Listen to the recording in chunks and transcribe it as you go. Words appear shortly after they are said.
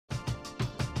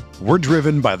We're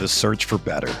driven by the search for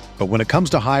better. But when it comes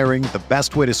to hiring, the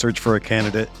best way to search for a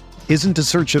candidate isn't to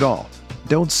search at all.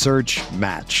 Don't search,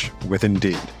 match with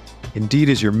Indeed. Indeed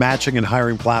is your matching and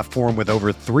hiring platform with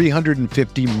over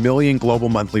 350 million global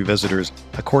monthly visitors,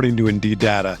 according to Indeed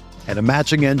data, and a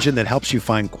matching engine that helps you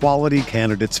find quality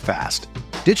candidates fast.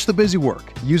 Ditch the busy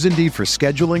work. Use Indeed for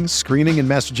scheduling, screening, and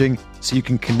messaging so you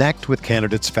can connect with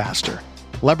candidates faster.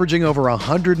 Leveraging over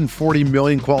 140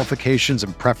 million qualifications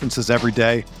and preferences every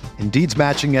day, Indeed's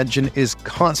matching engine is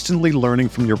constantly learning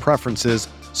from your preferences,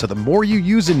 so the more you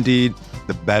use Indeed,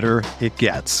 the better it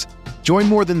gets. Join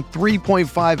more than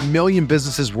 3.5 million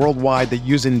businesses worldwide that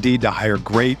use Indeed to hire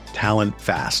great talent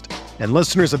fast. And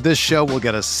listeners of this show will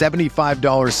get a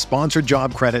 $75 sponsored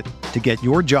job credit to get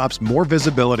your jobs more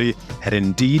visibility at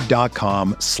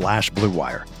Indeed.com/Blue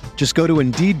Wire. Just go to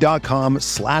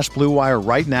Indeed.com/Blue Wire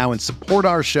right now and support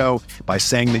our show by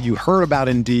saying that you heard about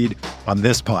Indeed on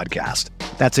this podcast.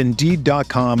 That's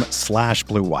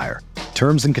Indeed.com/Blue Wire.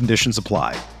 Terms and conditions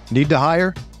apply. Need to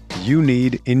hire? You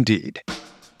need Indeed.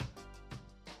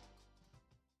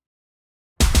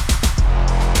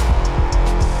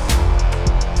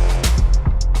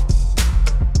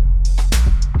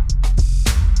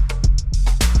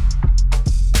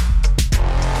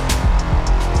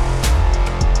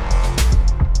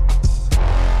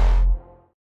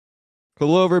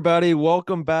 Hello, everybody.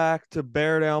 Welcome back to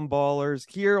Bear Down Ballers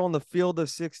here on the Field of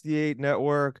 68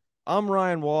 Network. I'm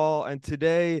Ryan Wall, and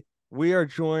today we are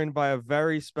joined by a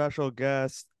very special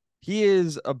guest. He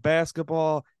is a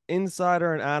basketball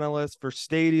insider and analyst for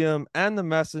Stadium and The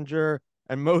Messenger,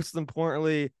 and most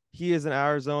importantly, he is an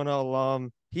Arizona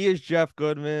alum. He is Jeff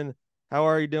Goodman. How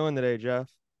are you doing today, Jeff?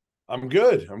 I'm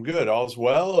good. All's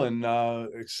well, and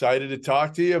excited to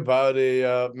talk to you about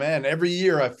man. Every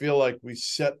year I feel like we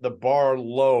set the bar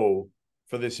low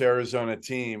for this Arizona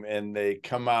team, and they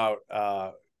come out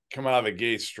of the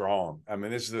gate strong. I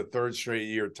mean, this is the third straight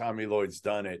year Tommy Lloyd's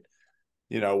done it,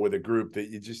 with a group that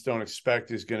you just don't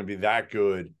expect is going to be that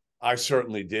good. I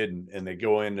certainly didn't, and they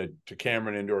go into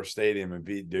Cameron Indoor Stadium and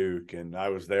beat Duke, and I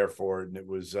was there for it, and it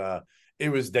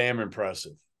was damn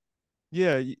impressive.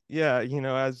 Yeah.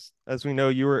 As we know,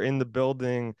 you were in the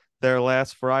building there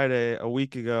last Friday, a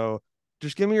week ago.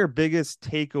 Just give me your biggest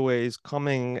takeaways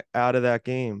coming out of that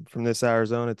game from this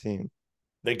Arizona team.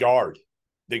 They guard.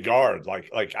 Like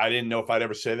I didn't know if I'd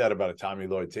ever say that about a Tommy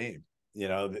Lloyd team.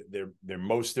 They're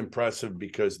most impressive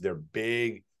because they're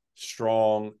big,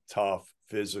 strong, tough,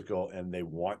 physical, and they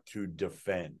want to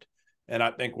defend. And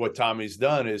I think what Tommy's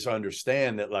done is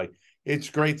understand that, like, it's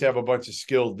great to have a bunch of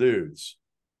skilled dudes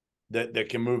that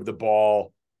can move the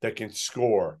ball, that can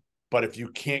score. But if you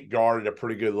can't guard at a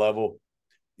pretty good level,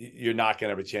 you're not going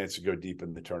to have a chance to go deep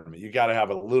in the tournament. You got to have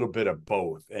a little bit of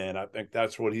both. And I think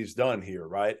that's what he's done here,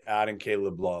 right? Adding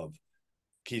Caleb Love.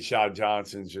 Keyshawn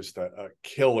Johnson's just a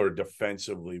killer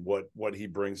defensively, what he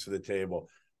brings to the table.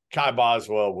 Kai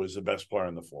Boswell was the best player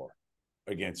on the floor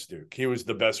against Duke. He was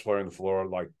the best player on the floor,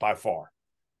 like, by far.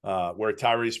 Where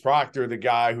Tyrese Proctor, the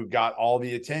guy who got all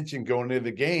the attention going into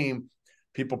the game,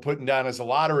 people putting down as a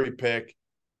lottery pick,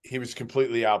 he was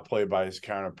completely outplayed by his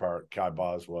counterpart, Kai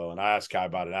Boswell. And I asked Kai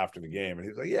about it after the game, and he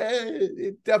was like, yeah,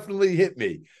 it definitely hit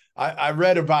me. I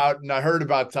read about and I heard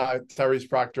about Tyrese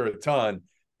Proctor a ton.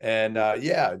 And,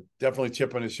 definitely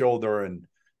chip on his shoulder. And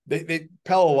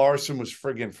Pelle Larsson was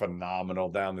friggin'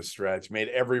 phenomenal down the stretch, made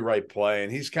every right play.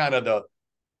 And he's kind of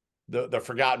the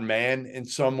forgotten man in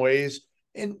some ways.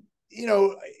 And, he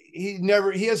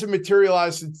hasn't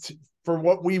materialized for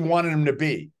what we wanted him to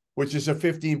be, which is a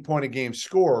 15-point a game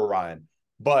scorer, Ryan.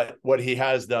 But what he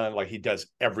has done, like, he does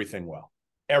everything well.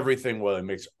 He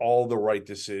makes all the right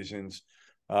decisions.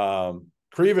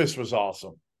 Krivas was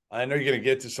awesome. I know you're going to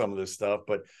get to some of this stuff,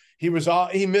 but he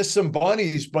missed some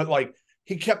bunnies, but, like,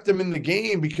 he kept them in the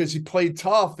game because he played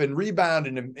tough and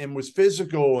rebounded and was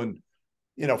physical and,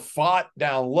 fought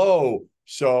down low.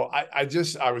 So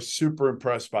I was super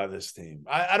impressed by this team.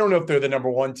 I don't know if they're the number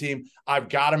one team. I've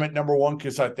got them at number one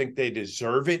because I think they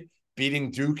deserve it.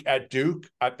 Beating Duke at Duke,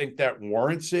 I think that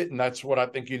warrants it. And that's what I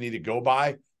think you need to go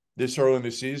by this early in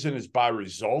the season, is by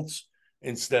results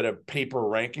instead of paper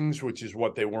rankings, which is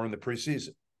what they were in the preseason.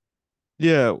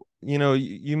 Yeah.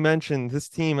 You mentioned this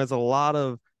team has a lot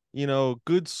of,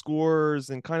 good scorers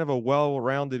and kind of a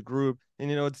well-rounded group.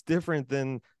 And, it's different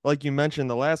than, like you mentioned,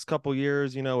 the last couple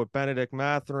years, with Benedict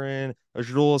Mathurin,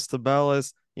 Azuolas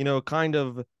Tubelis, kind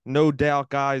of no doubt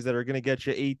guys that are going to get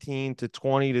you 18 to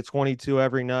 20 to 22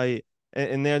 every night.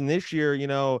 And then this year,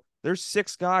 there's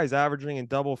 6 guys averaging in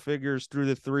double figures through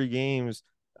the 3 games.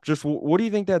 Just what do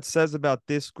you think that says about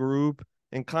this group?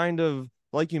 And kind of,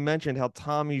 like you mentioned, how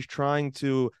Tommy's trying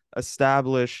to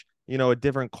establish, a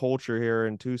different culture here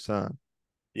in Tucson.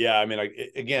 Yeah, I mean, like,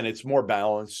 again, it's more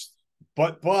balanced.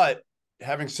 But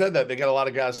having said that, they got a lot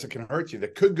of guys that can hurt you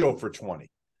that could go for 20.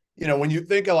 When you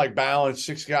think of like balance,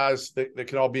 six guys that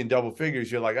can all be in double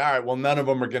figures, you're like, all right, well, none of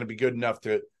them are going to be good enough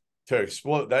to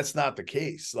explode. That's not the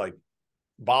case. Like,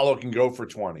 Balo can go for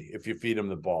 20 if you feed him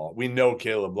the ball. We know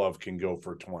Caleb Love can go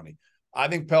for 20. I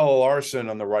think Pelle Larsson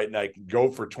on the right night can go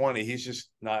for 20. He's just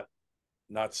not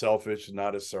selfish,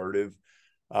 not assertive.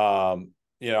 I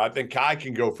think Kai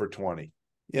can go for 20.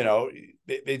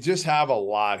 They just have a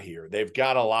lot here. They've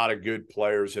got a lot of good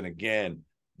players. And again,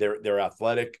 they're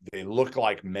athletic. They look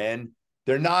like men.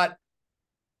 They're not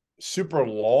super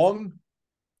long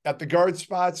at the guard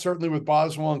spot. Certainly with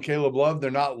Boswell and Caleb Love,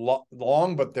 they're not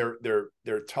long, but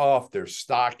they're tough. They're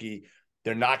stocky.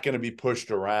 They're not going to be pushed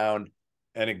around.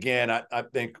 And again, I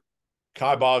think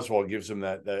Kai Boswell gives them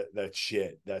that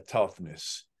shit, that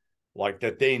toughness, like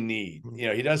that they need.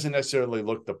 He doesn't necessarily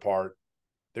look the part.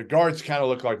 Their guards kind of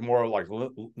look like more like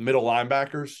middle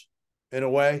linebackers in a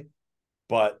way,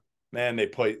 but man, they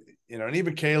play, and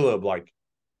even Caleb, like,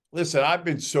 listen, I've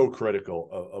been so critical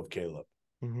of Caleb.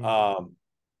 Mm-hmm.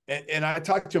 And I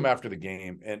talked to him after the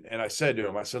game and I said to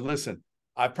him, I said, listen,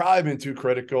 I've probably been too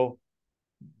critical,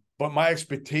 but my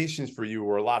expectations for you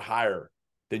were a lot higher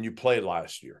than you played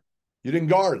last year. You didn't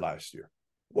guard last year.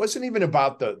 It wasn't even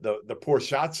about the poor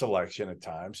shot selection at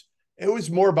times. It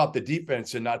was more about the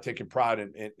defense and not taking pride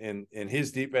in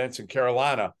his defense in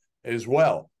Carolina as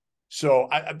well. So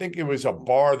I think it was a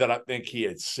bar that I think he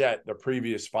had set the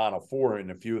previous Final Four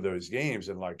in a few of those games.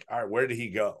 And like, all right, where did he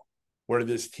go? Where did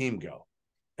this team go?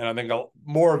 And I think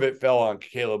more of it fell on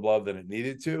Caleb Love than it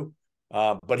needed to.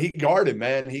 But he guarded,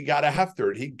 man. He got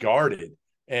after it. He guarded.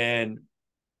 And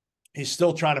he's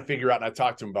still trying to figure out, and I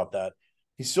talked to him about that.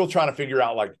 He's still trying to figure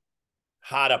out, like,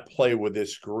 how to play with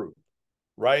this group,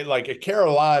 right? Like at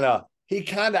Carolina, he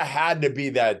kind of had to be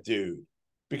that dude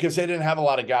because they didn't have a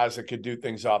lot of guys that could do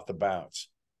things off the bounce.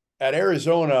 At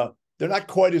Arizona, they're not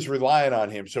quite as reliant on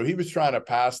him. So he was trying to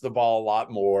pass the ball a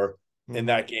lot more in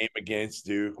that game against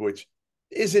Duke, which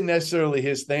isn't necessarily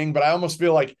his thing, but I almost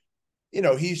feel like,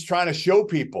 he's trying to show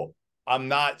people I'm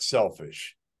not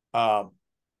selfish. I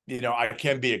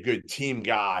can be a good team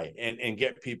guy and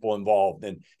get people involved.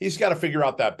 And he's got to figure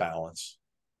out that balance.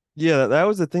 Yeah, that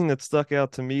was the thing that stuck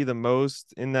out to me the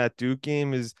most in that Duke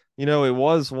game is, it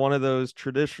was one of those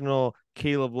traditional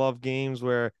Caleb Love games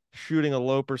where shooting a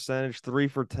low percentage, 3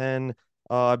 for 10,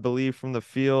 I believe, from the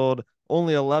field,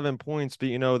 only 11 points, but,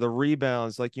 the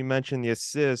rebounds, like you mentioned, the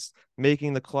assists,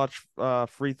 making the clutch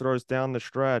free throws down the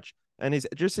stretch. And his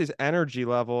energy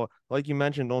level, like you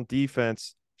mentioned, on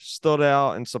defense stood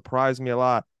out and surprised me a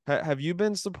lot. Have you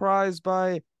been surprised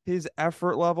by his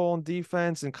effort level on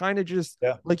defense and kind of just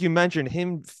like you mentioned,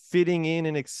 him fitting in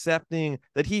and accepting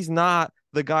that he's not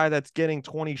the guy that's getting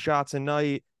 20 shots a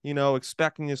night,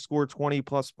 expecting to score 20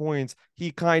 plus points. He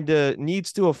kind of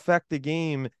needs to affect the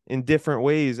game in different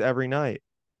ways every night.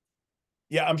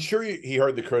 Yeah, I'm sure he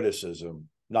heard the criticism,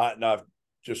 not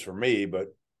just for me, but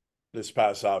this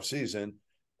past offseason.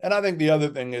 And I think the other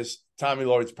thing is Tommy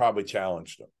Lloyd's probably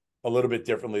challenged him a little bit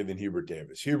differently than Hubert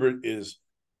Davis. Hubert is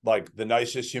like the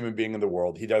nicest human being in the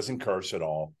world. He doesn't curse at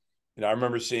all. I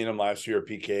remember seeing him last year at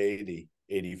PK 80,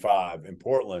 85 in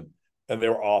Portland, and they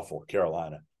were awful,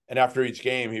 Carolina. And after each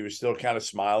game, he was still kind of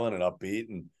smiling and upbeat.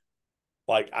 And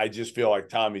like, I just feel like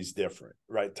Tommy's different,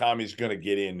 right? Tommy's going to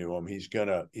get into him. He's going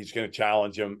to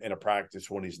challenge him in a practice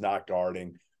when he's not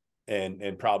guarding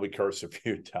and probably curse a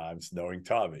few times knowing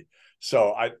Tommy.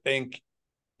 So I think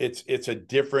it's a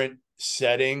different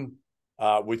setting,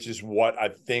 which is what I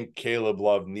think Caleb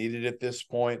Love needed at this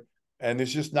point. And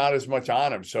there's just not as much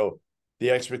on him. So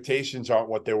the expectations aren't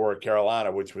what they were at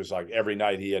Carolina, which was like every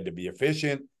night he had to be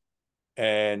efficient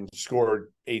and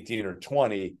scored 18 or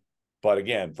 20. But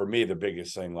again, for me, the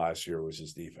biggest thing last year was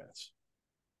his defense.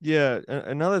 Yeah,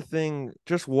 another thing,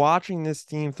 just watching this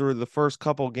team through the first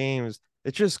couple games,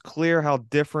 it's just clear how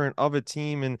different of a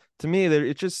team. And to me,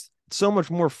 it's just so much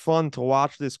more fun to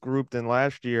watch this group than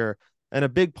last year. And a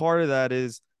big part of that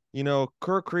is,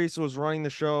 Kirk Kreese was running the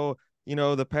show,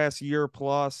 the past year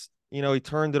plus, he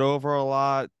turned it over a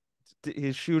lot.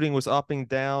 His shooting was up and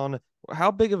down.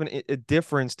 How big of a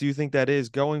difference do you think that is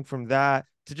going from that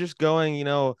to just going,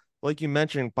 like you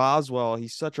mentioned, Boswell,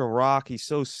 he's such a rock. He's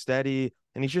so steady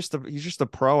and he's just a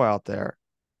pro out there.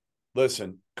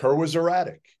 Listen, Kerr was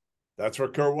erratic. That's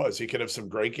what Kerr was. He could have some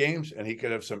great games and he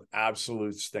could have some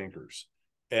absolute stinkers.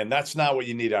 And that's not what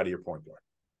you need out of your point guard.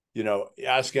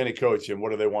 Ask any coach and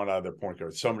what do they want out of their point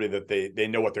guard? Somebody that they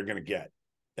know what they're going to get.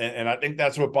 And I think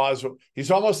that's what Boswell, he's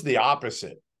almost the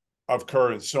opposite of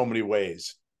Kerr in so many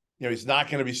ways. he's not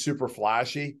going to be super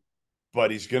flashy, but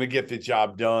he's going to get the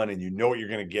job done, and you know what you're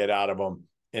going to get out of him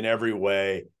in every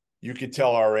way. You could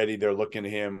tell already they're looking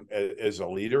at him as a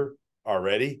leader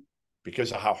already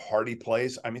because of how hard he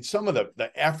plays. I mean, some of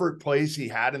the effort plays he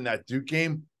had in that Duke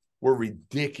game were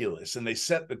ridiculous, and they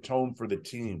set the tone for the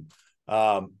team.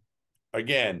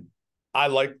 Again, I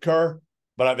like Kerr,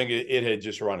 but I think it had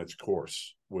just run its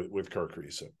course with Kerr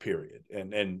Kriisa, period.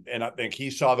 And I think he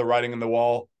saw the writing on the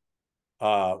wall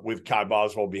with Kai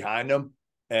Boswell behind him.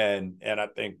 And I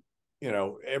think,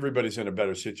 everybody's in a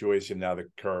better situation now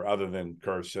that Kerr, other than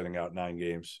Kerr sitting out 9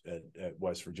 games at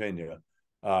West Virginia.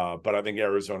 But I think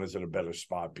Arizona's in a better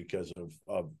spot because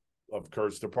of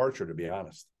Kerr's departure, to be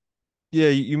honest. Yeah,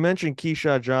 you mentioned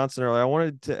Keyshawn Johnson earlier. I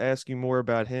wanted to ask you more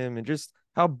about him and just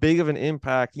how big of an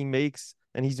impact he makes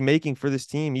and he's making for this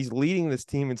team. He's leading this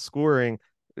team in scoring.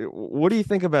 What do you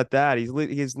think about that? He's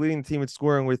leading the team in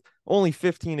scoring with only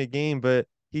 15 a game, but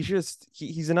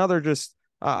he's another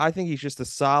I think he's just a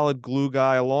solid glue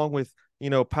guy along with,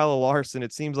 Pelle Larsson.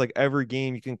 It seems like every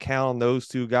game you can count on those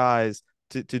two guys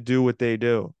to do what they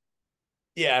do.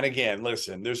 Yeah, and again,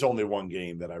 listen, there's only one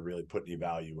game that I really put any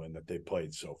value in that they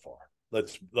played so far.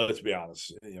 Let's be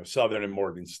honest. Southern and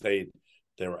Morgan State,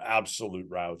 they were absolute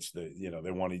routes. They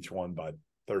won each one by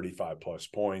 35 plus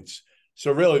points.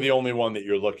 So really the only one that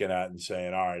you're looking at and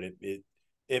saying, all right,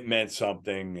 it meant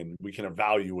something and we can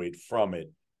evaluate from it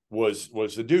was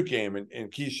the Duke game. And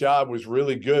Keyshawn was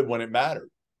really good when it mattered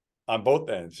on both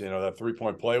ends. That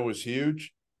 3-point play was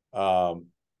huge.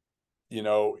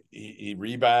 He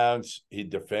rebounds, he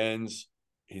defends,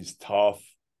 he's tough.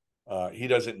 He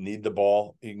doesn't need the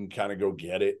ball. He can kind of go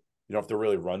get it. You don't have to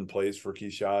really run plays for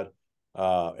Keyshawn.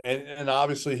 And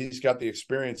obviously he's got the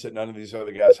experience that none of these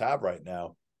other guys have right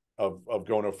now of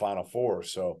going to a Final Four.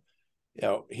 So,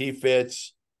 he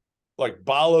fits. Like,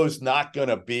 Ballo's not going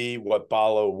to be what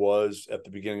Ballo was at the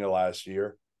beginning of last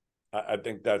year. I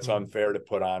think that's unfair to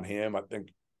put on him. I think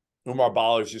Oumar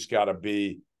Ballo's just got to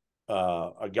be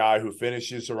a guy who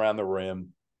finishes around the rim,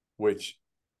 which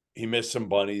he missed some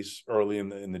bunnies early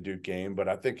in the Duke game, but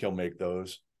I think he'll make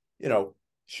those.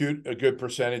 Shoot a good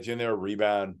percentage in there,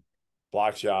 rebound,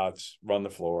 block shots, run the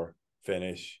floor,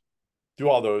 finish, do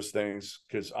all those things.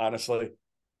 Because honestly,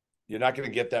 you're not going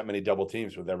to get that many double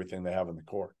teams with everything they have in the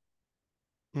court.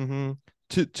 Mm-hmm.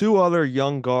 Two other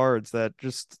young guards that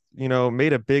just,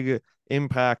 made a big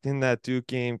impact in that Duke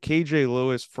game. KJ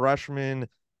Lewis, freshman,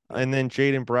 and then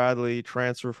Jaden Bradley,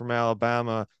 transfer from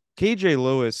Alabama. KJ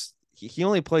Lewis, he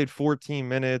only played 14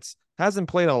 minutes, hasn't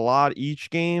played a lot each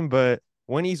game, but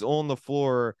when he's on the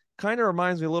floor, kind of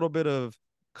reminds me a little bit of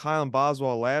Kylan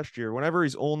Boswell last year. Whenever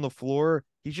he's on the floor,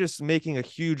 he's just making a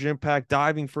huge impact,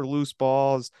 diving for loose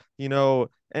balls,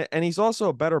 and he's also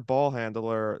a better ball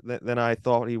handler than I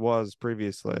thought he was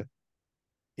previously.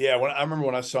 Yeah, I remember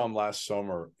when I saw him last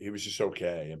summer, he was just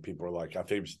okay. And people were like, I think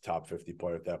he was a top 50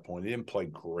 player at that point. He didn't play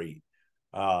great.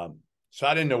 So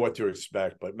I didn't know what to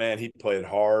expect, but man, he played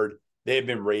hard. They've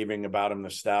been raving about him, the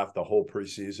staff, the whole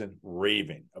preseason,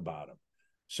 raving about him.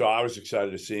 So I was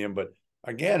excited to see him. But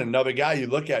again, another guy you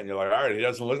look at and you're like, all right, he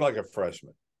doesn't look like a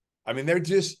freshman. I mean,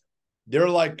 they're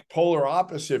like polar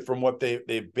opposite from what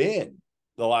they've been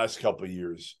the last couple of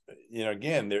years.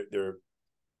 Again,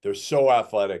 they're so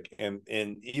athletic, and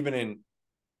even in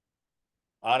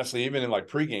like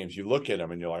pre-games, you look at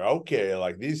them and you're like, okay,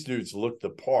 like these dudes look the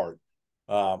part.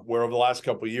 Where over the last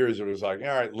couple of years, it was like, all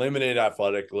right, limited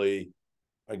athletically,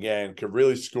 again, could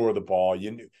really score the ball.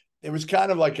 It was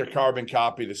kind of like a carbon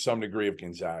copy to some degree of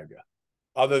Gonzaga,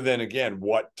 other than, again,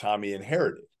 what Tommy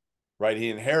inherited, right? He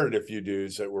inherited a few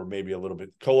dudes that were maybe a little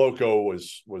bit. Koloko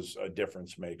was a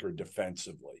difference maker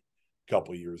defensively a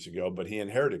couple of years ago, but he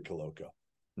inherited Koloko.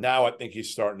 Now I think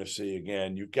he's starting to see,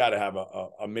 again, you've got to have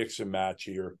a mix and match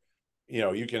here.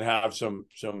 You can have some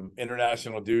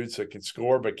international dudes that can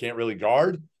score but can't really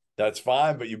guard. That's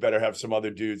fine, but you better have some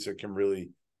other dudes that can really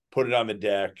put it on the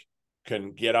deck,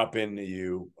 can get up into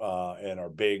you, and are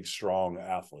big, strong,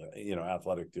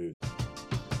 athletic dudes.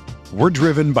 We're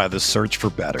driven by the search for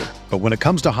better. But when it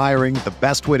comes to hiring, the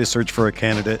best way to search for a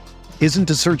candidate isn't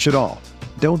to search at all.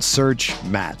 Don't search,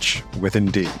 match with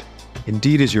Indeed.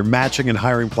 Indeed is your matching and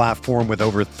hiring platform with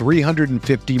over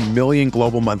 350 million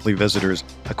global monthly visitors,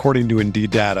 according to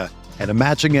Indeed data, and a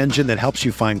matching engine that helps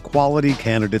you find quality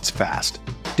candidates fast.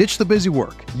 Ditch the busy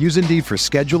work. Use Indeed for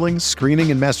scheduling,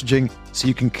 screening, and messaging so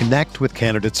you can connect with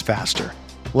candidates faster.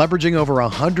 Leveraging over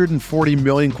 140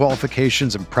 million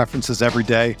qualifications and preferences every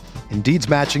day, Indeed's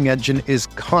matching engine is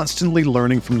constantly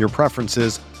learning from your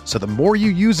preferences, so the more you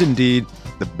use Indeed,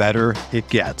 the better it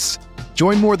gets.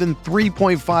 Join more than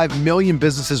 3.5 million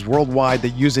businesses worldwide that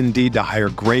use Indeed to hire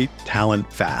great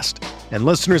talent fast. And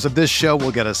listeners of this show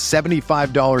will get a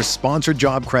 $75 sponsored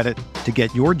job credit to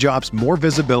get your jobs more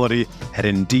visibility at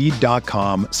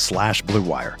Indeed.com/Blue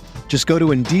Wire. Just go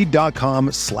to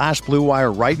Indeed.com/Blue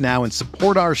Wire right now and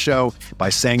support our show by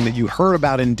saying that you heard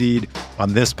about Indeed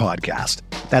on this podcast.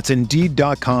 That's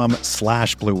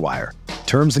Indeed.com/Blue Wire.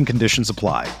 Terms and conditions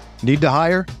apply. Need to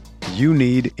hire? You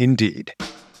need Indeed.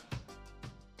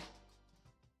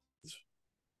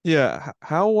 Yeah.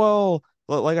 How well,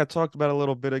 like I talked about a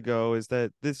little bit ago, is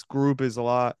that this group is a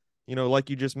lot, like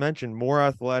you just mentioned, more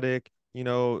athletic,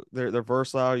 they're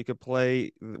versatile. You could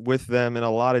play with them in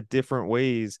a lot of different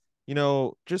ways,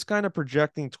 just kind of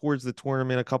projecting towards the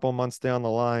tournament a couple months down the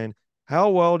line. How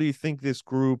well do you think this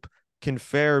group can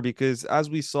fare? Because as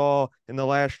we saw in the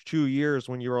last 2 years,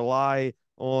 when you rely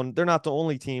on, they're not the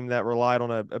only team that relied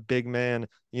on a big man,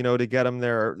 to get them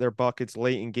their buckets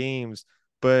late in games.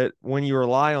 But when you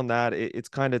rely on that, it's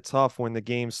kind of tough when the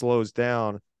game slows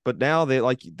down. But now they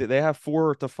have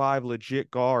 4 to 5 legit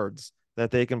guards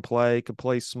that they could play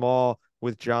small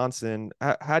with Johnson.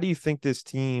 How do you think this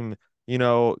team,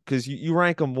 because you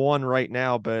rank them one right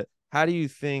now, but how do you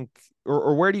think,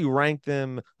 or where do you rank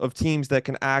them of teams that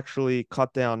can actually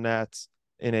cut down nets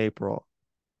in April?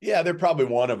 Yeah, they're probably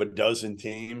one of a dozen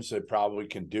teams that probably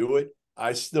can do it.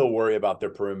 I still worry about their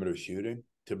perimeter shooting,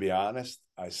 to be honest.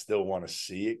 I still want to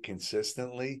see it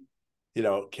consistently.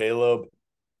 Caleb,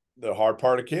 the hard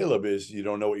part of Caleb is you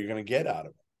don't know what you're going to get out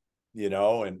of him,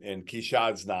 and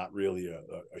Keyshawn's not really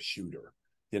a shooter.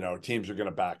 Teams are going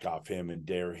to back off him and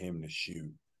dare him to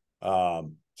shoot.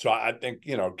 So I think,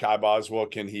 Kai Boswell,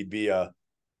 can he be a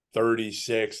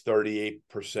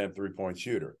 38% three-point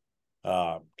shooter?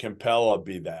 Can Pella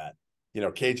be that?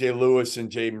 KJ Lewis and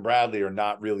Jaden Bradley are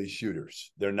not really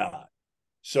shooters. They're not.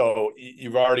 So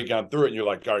you've already gone through it, and you're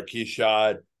like, all right,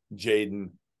 Keyshawn,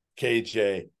 Jaden,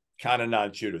 KJ, kind of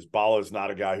non-shooters. Bala's not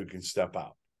a guy who can step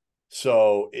out.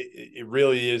 So it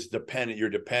really is dependent. You're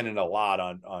dependent a lot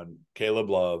on Caleb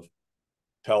Love,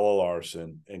 Pella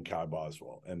Larson, and Kai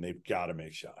Boswell, and they've got to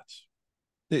make shots.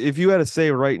 If you had to say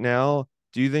right now,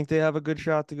 do you think they have a good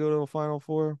shot to go to a Final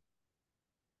Four?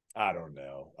 I don't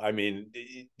know. I mean,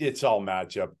 it's all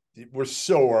matchup. We're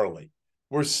so early.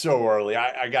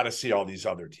 I got to see all these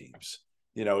other teams.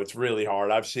 It's really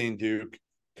hard. I've seen Duke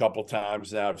a couple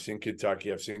times now. I've seen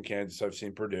Kentucky. I've seen Kansas. I've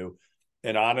seen Purdue.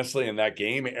 And honestly, in that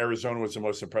game, Arizona was the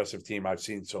most impressive team I've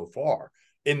seen so far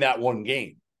in that one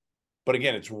game. But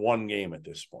again, it's one game at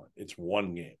this point. It's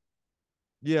one game.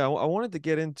 Yeah, I wanted to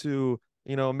get into,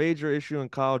 a major issue in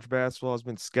college basketball has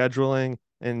been scheduling.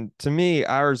 And to me,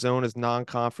 Arizona's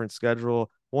non-conference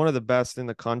schedule, one of the best in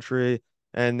the country.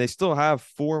 And they still have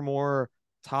 4 more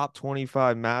top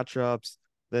 25 matchups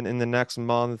than in the next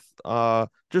month.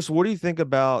 Just what do you think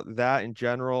about that in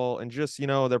general? And just,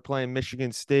 they're playing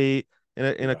Michigan State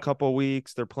in a couple of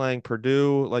weeks. They're playing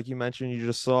Purdue, like you mentioned, you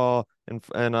just saw, and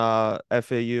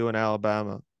FAU and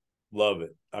Alabama. Love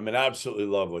it. I mean, absolutely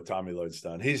love what Tommy Lloyd's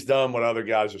done. He's done what other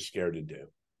guys are scared to do.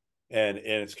 And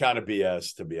it's kind of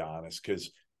BS, to be honest,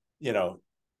 because,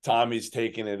 Tommy's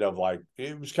taking it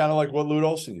it was kind of like what Lute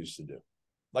Olson used to do.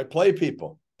 Like, play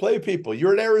people.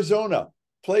 You're in Arizona.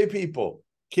 Play people.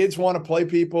 Kids want to play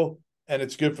people, and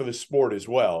it's good for the sport as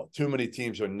well. Too many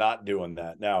teams are not doing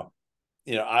that. Now,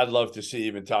 I'd love to see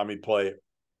even Tommy play.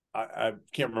 I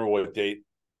can't remember what date.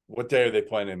 What day are they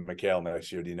playing in McHale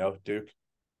next year? Do you know, Duke?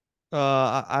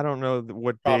 I don't know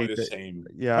what Probably date. The same.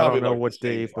 Yeah, I don't know like what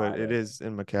date, but Friday. it is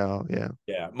in Macau. Yeah.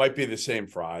 Yeah, it might be the same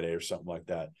Friday or something like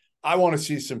that. I want to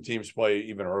see some teams play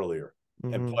even earlier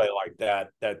and play like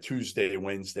that Tuesday,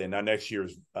 Wednesday. Now next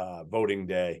year's voting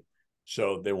day,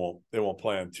 so they won't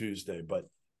play on Tuesday. But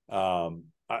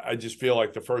I just feel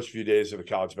like the first few days of the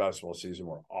college basketball season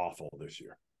were awful this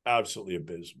year, absolutely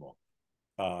abysmal.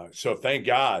 So thank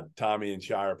God Tommy and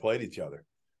Shire played each other,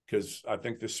 because I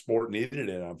think the sport needed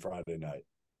it on Friday night.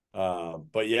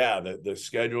 But yeah, the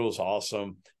schedule is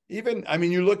awesome. Even, I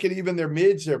mean, you look at even their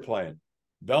mids they're playing.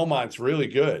 Belmont's really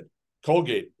good.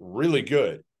 Colgate, really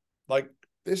good. Like,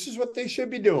 this is what they should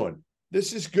be doing.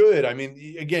 This is good. I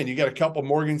mean, again, you got a couple,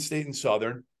 Morgan State and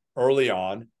Southern early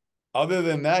on. Other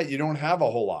than that, you don't have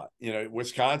a whole lot.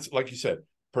 Wisconsin, like you said,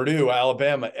 Purdue,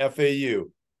 Alabama, FAU,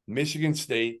 Michigan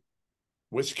State,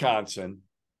 Wisconsin.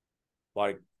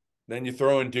 Like, then you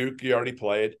throw in Duke, you already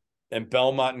played, and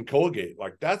Belmont and Colgate.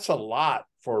 Like, that's a lot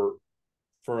for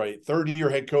a third-year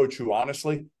head coach who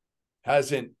honestly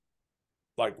hasn't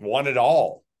won it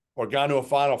all or gone to a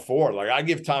Final Four. Like, I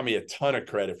give Tommy a ton of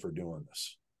credit for doing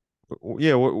this.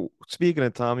 Speaking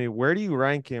of Tommy, where do you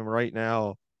rank him right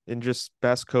now in just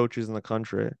best coaches in the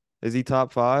country? Is he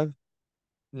top 5?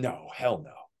 No, hell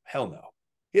no. Hell no.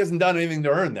 He hasn't done anything to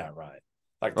earn that, Ryan.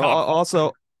 Like Also,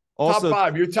 top also,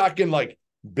 five. You're talking like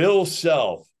Bill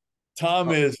Self, Tom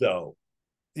uh, Izzo,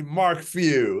 Mark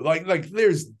Few. Like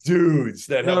there's dudes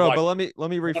that no, have no, like but let me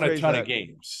won a rephrase ton of that.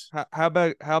 games. How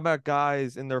about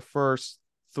guys in their first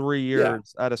 3 Yeah.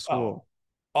 years out of Oh, school?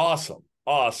 awesome.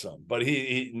 Awesome. But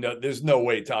he no, there's no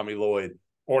way Tommy Lloyd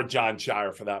or John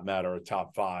Shire for that matter are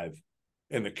top five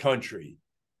in the country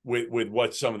with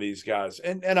what some of these guys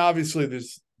and obviously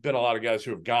there's been a lot of guys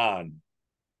who have gone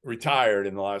retired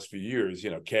in the last few years,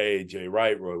 Kay, Jay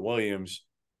Wright, Roy Williams,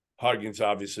 Huggins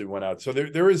obviously went out. So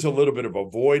there is a little bit of a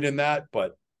void in that,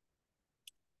 but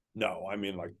no, I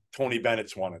mean, like Tony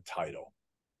Bennett's won a title.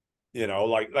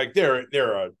 Like they're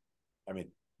a I mean,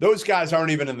 those guys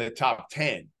aren't even in the top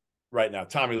 10 right now,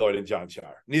 Tommy Lloyd and John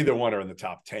Shire. Neither one are in the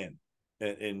top 10.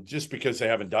 And just because they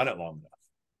haven't done it long enough.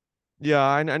 Yeah,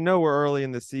 I know we're early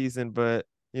in the season, but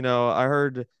I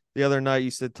heard the other night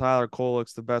you said Tyler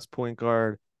Kolek's the best point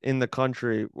guard in the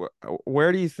country.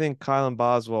 Where do you think Kylan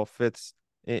Boswell fits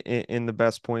in the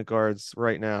best point guards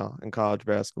right now in college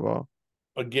basketball?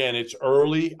 Again, it's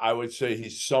early. I would say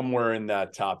he's somewhere in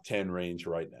that top 10 range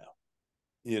right now.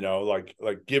 Like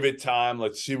give it time.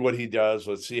 Let's see what he does.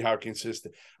 Let's see how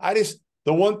consistent.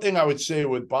 The one thing I would say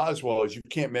with Boswell is you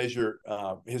can't measure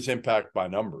his impact by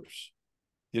numbers.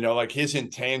 Like his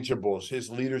intangibles, his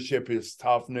leadership, his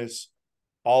toughness,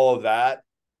 all of that,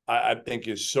 I think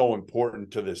is so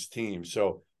important to this team.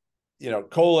 So,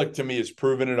 Kolek to me has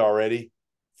proven it already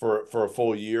for a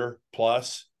full year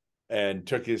plus and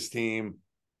took his team,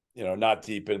 not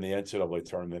deep in the NCAA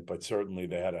tournament, but certainly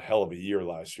they had a hell of a year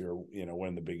last year,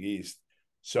 winning the Big East.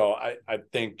 So I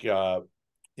think,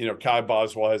 Kai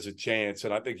Boswell has a chance,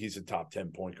 and I think he's a top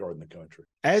 10 point guard in the country.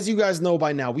 As you guys know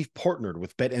by now, we've partnered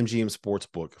with BetMGM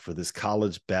Sportsbook for this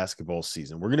college basketball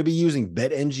season. We're going to be using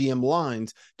BetMGM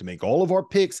lines to make all of our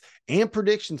picks and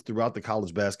predictions throughout the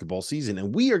college basketball season.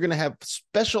 And we are going to have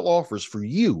special offers for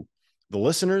you, the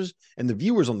listeners, and the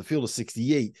viewers on the Field of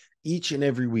 68 each and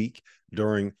every week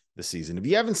during the season. If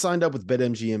you haven't signed up with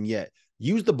BetMGM yet,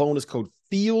 use the bonus code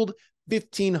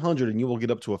FIELD1500 and you will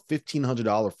get up to a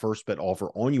 $1,500 first bet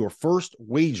offer on your first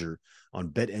wager on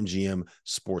BetMGM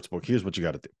Sportsbook. Here's what you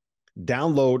got to do.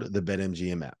 Download the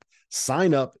BetMGM app.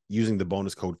 Sign up using the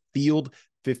bonus code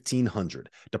FIELD1500.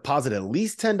 Deposit at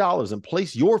least $10 and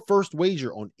place your first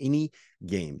wager on any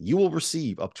game. You will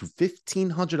receive up to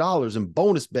 $1,500 in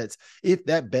bonus bets if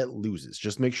that bet loses.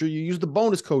 Just make sure you use the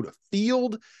bonus code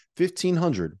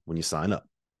FIELD1500 when you sign up.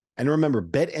 And remember,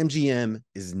 BetMGM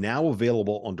is now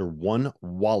available under one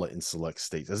wallet in select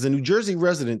states. As a New Jersey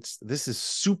resident, this is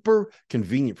super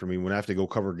convenient for me when I have to go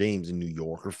cover games in New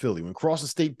York or Philly. When crossing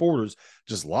state borders,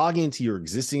 just log into your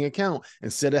existing account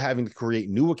instead of having to create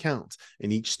new accounts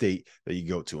in each state that you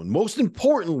go to. And most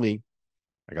importantly,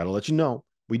 I got to let you know,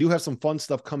 we do have some fun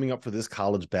stuff coming up for this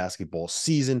college basketball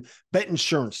season. Bet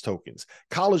insurance tokens,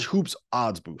 college hoops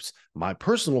odds boosts, my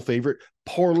personal favorite,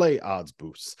 parlay odds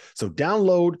boosts. So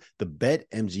download the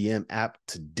BetMGM app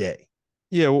today.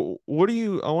 Yeah, I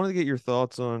want to get your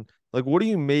thoughts on, like, what do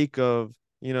you make of,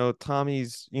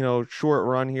 Tommy's, short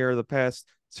run here the past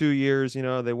 2 years?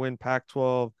 They win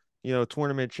Pac-12,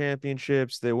 tournament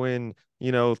championships. They win,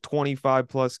 25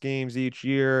 plus games each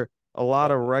year, a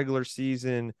lot of regular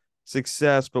season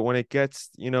success, but when it gets,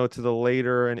 to the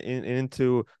later and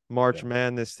into March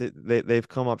Madness, they've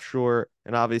come up short.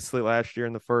 And obviously last year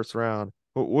in the first round.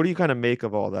 What do you kind of make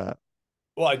of all that?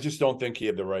 Well, I just don't think he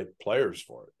had the right players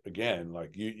for it. Again,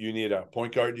 like you need a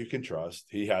point guard you can trust.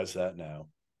 He has that now.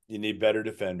 You need better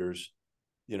defenders.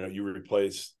 You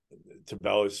replace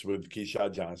Tabellus with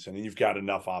Keyshawn Johnson, and you've got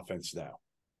enough offense now.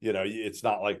 It's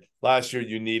not like last year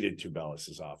you needed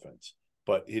Tabellus's offense,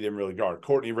 but he didn't really guard.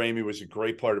 Courtney Ramey was a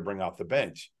great player to bring off the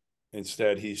bench.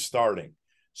 Instead, he's starting.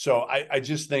 So I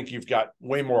just think you've got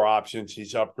way more options.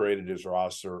 He's upgraded his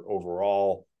roster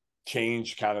overall,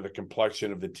 changed kind of the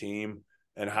complexion of the team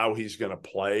and how he's going to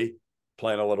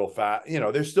playing a little fast.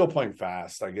 They're still playing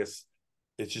fast. I guess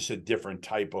it's just a different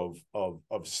type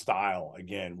of style,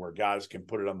 again, where guys can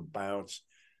put it on the bounce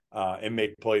and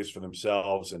make plays for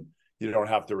themselves. And you don't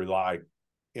have to rely,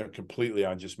 completely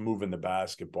on just moving the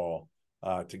basketball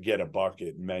to get a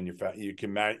bucket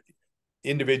and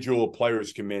individual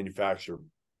players can manufacture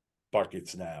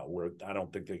buckets now, where I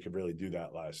don't think they could really do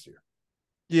that last year.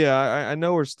 Yeah, I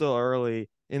know we're still early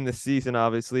in the season,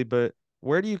 obviously, but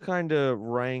where do you kind of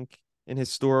rank in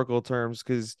historical terms?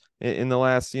 Because in the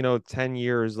last, 10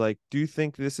 years, like, do you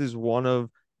think this is one of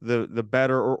the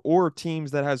better or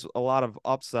teams that has a lot of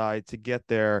upside to get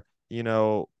there,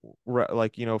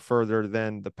 further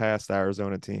than the past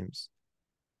Arizona teams?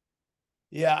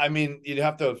 Yeah, I mean, you'd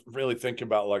have to really think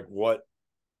about like what.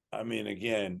 I mean,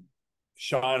 again,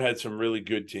 Sean had some really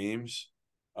good teams,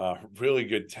 really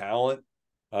good talent.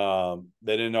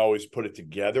 They didn't always put it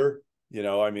together.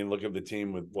 I mean, look at the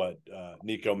team with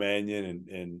Nico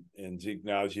Mannion and Zeke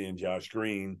Naji and Josh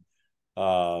Green.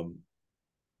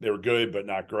 They were good, but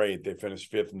not great. They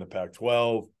finished 5th in the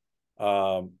Pac-12.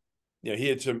 He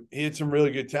had some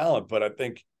really good talent, but I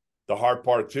think the hard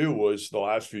part too was the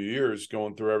last few years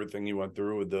going through everything he went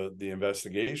through with the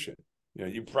investigation. They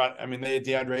had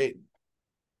DeAndre Ayton.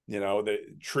 The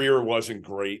Trier wasn't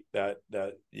great. That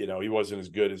he wasn't as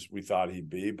good as we thought he'd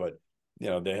be, but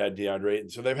they had DeAndre Ayton.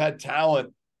 So they've had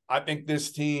talent. I think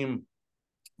this team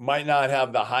might not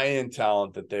have the high-end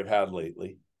talent that they've had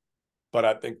lately, but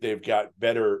I think they've got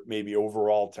better maybe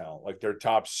overall talent, like their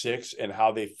top 6 and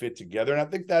how they fit together. And I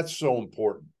think that's so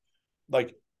important.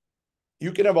 Like,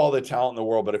 you can have all the talent in the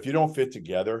world, but if you don't fit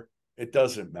together, it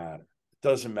doesn't matter. It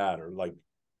doesn't matter. Like,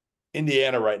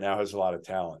 Indiana right now has a lot of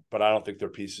talent, but I don't think their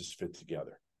pieces fit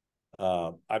together.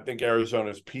 I think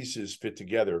Arizona's pieces fit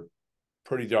together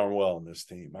pretty darn well in this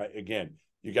team. Again,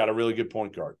 you got a really good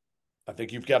point guard. I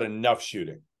think you've got enough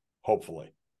shooting,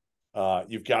 hopefully.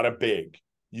 You've got a big.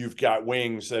 You've got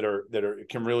wings that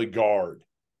can really guard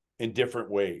in different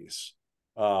ways.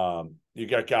 You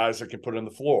got guys that can put on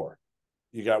the floor.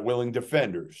 You got willing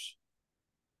defenders.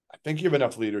 I think you have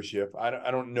enough leadership. I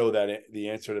don't know the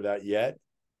answer to that yet,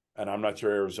 and I'm not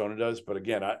sure Arizona does. But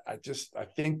again, I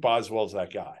think Boswell's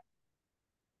that guy.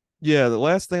 Yeah, the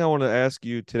last thing I want to ask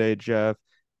you today, Jeff,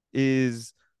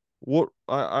 is what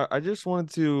I just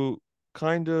wanted to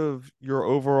kind of your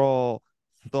overall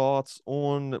thoughts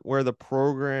on where the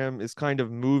program is kind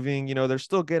of moving. They're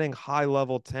still getting high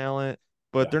level talent,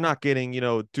 but they're not getting,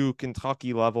 Duke,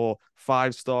 Kentucky level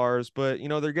 5 stars, but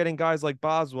they're getting guys like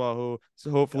Boswell who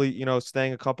hopefully,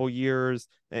 staying a couple years,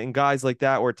 and guys like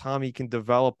that where Tommy can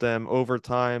develop them over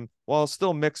time while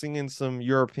still mixing in some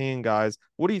European guys.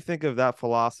 What do you think of that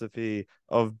philosophy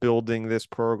of building this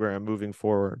program moving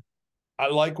forward? I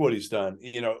like what he's done.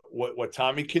 What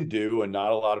Tommy can do, and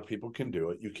not a lot of people can do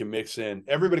it.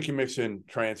 Everybody can mix in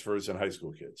transfers and high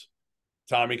school kids.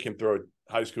 Tommy can throw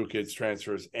high school kids,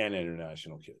 transfers, and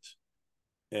international kids.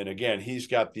 And again, he's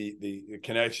got the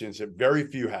connections that very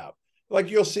few have. Like,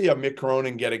 you'll see a Mick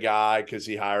Cronin get a guy because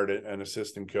he hired an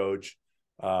assistant coach,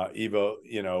 Evo,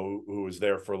 who was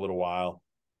there for a little while.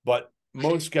 But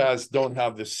most guys don't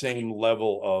have the same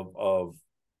level of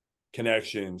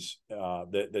connections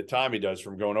that Tommy does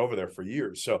from going over there for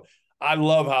years. So I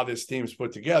love how this team's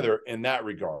put together in that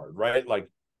regard, right? Like,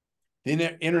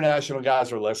 the international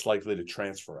guys are less likely to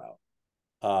transfer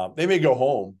out. They may go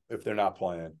home if they're not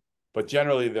playing, but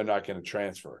generally they're not going to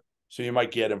transfer. So you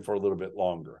might get them for a little bit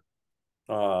longer.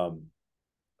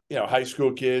 High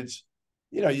school kids,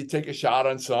 you take a shot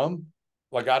on some.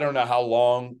 Like, I don't know how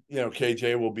long,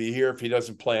 KJ will be here. If he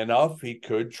doesn't play enough, he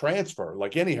could transfer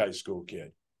like any high school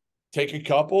kid. Take a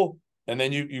couple, and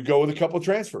then you go with a couple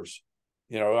transfers.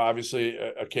 Obviously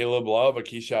a Caleb Love, a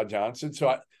Keyshawn Johnson.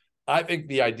 So I think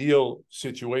the ideal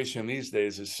situation these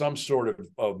days is some sort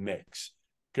of mix,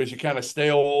 because you kind of stay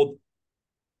old,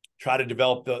 try to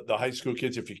develop the high school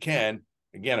kids if you can.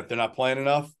 Again, if they're not playing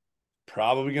enough,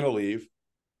 probably going to leave.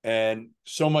 And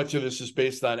so much of this is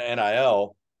based on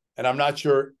NIL. And I'm not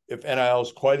sure if NIL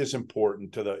is quite as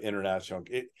important to the international.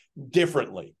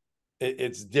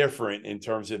 It's different in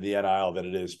terms of the NIL than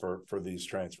it is for these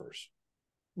transfers.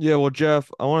 Yeah, well,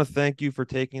 Jeff, I want to thank you for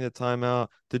taking the time out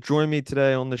to join me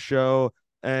today on the show.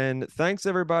 And thanks,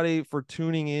 everybody, for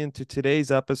tuning in to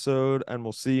today's episode, and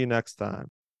we'll see you next time.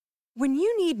 When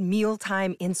you need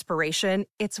mealtime inspiration,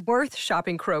 it's worth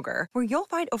shopping Kroger, where you'll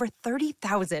find over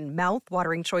 30,000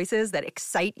 mouth-watering choices that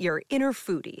excite your inner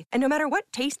foodie. And no matter what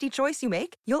tasty choice you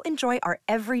make, you'll enjoy our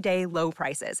everyday low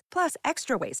prices, plus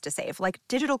extra ways to save, like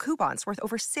digital coupons worth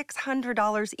over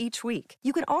 $600 each week.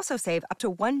 You can also save up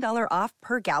to $1 off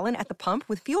per gallon at the pump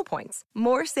with fuel points.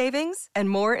 More savings and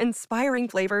more inspiring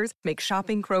flavors make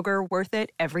shopping Kroger worth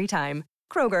it every time.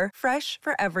 Kroger, fresh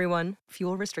for everyone.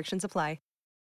 Fuel restrictions apply.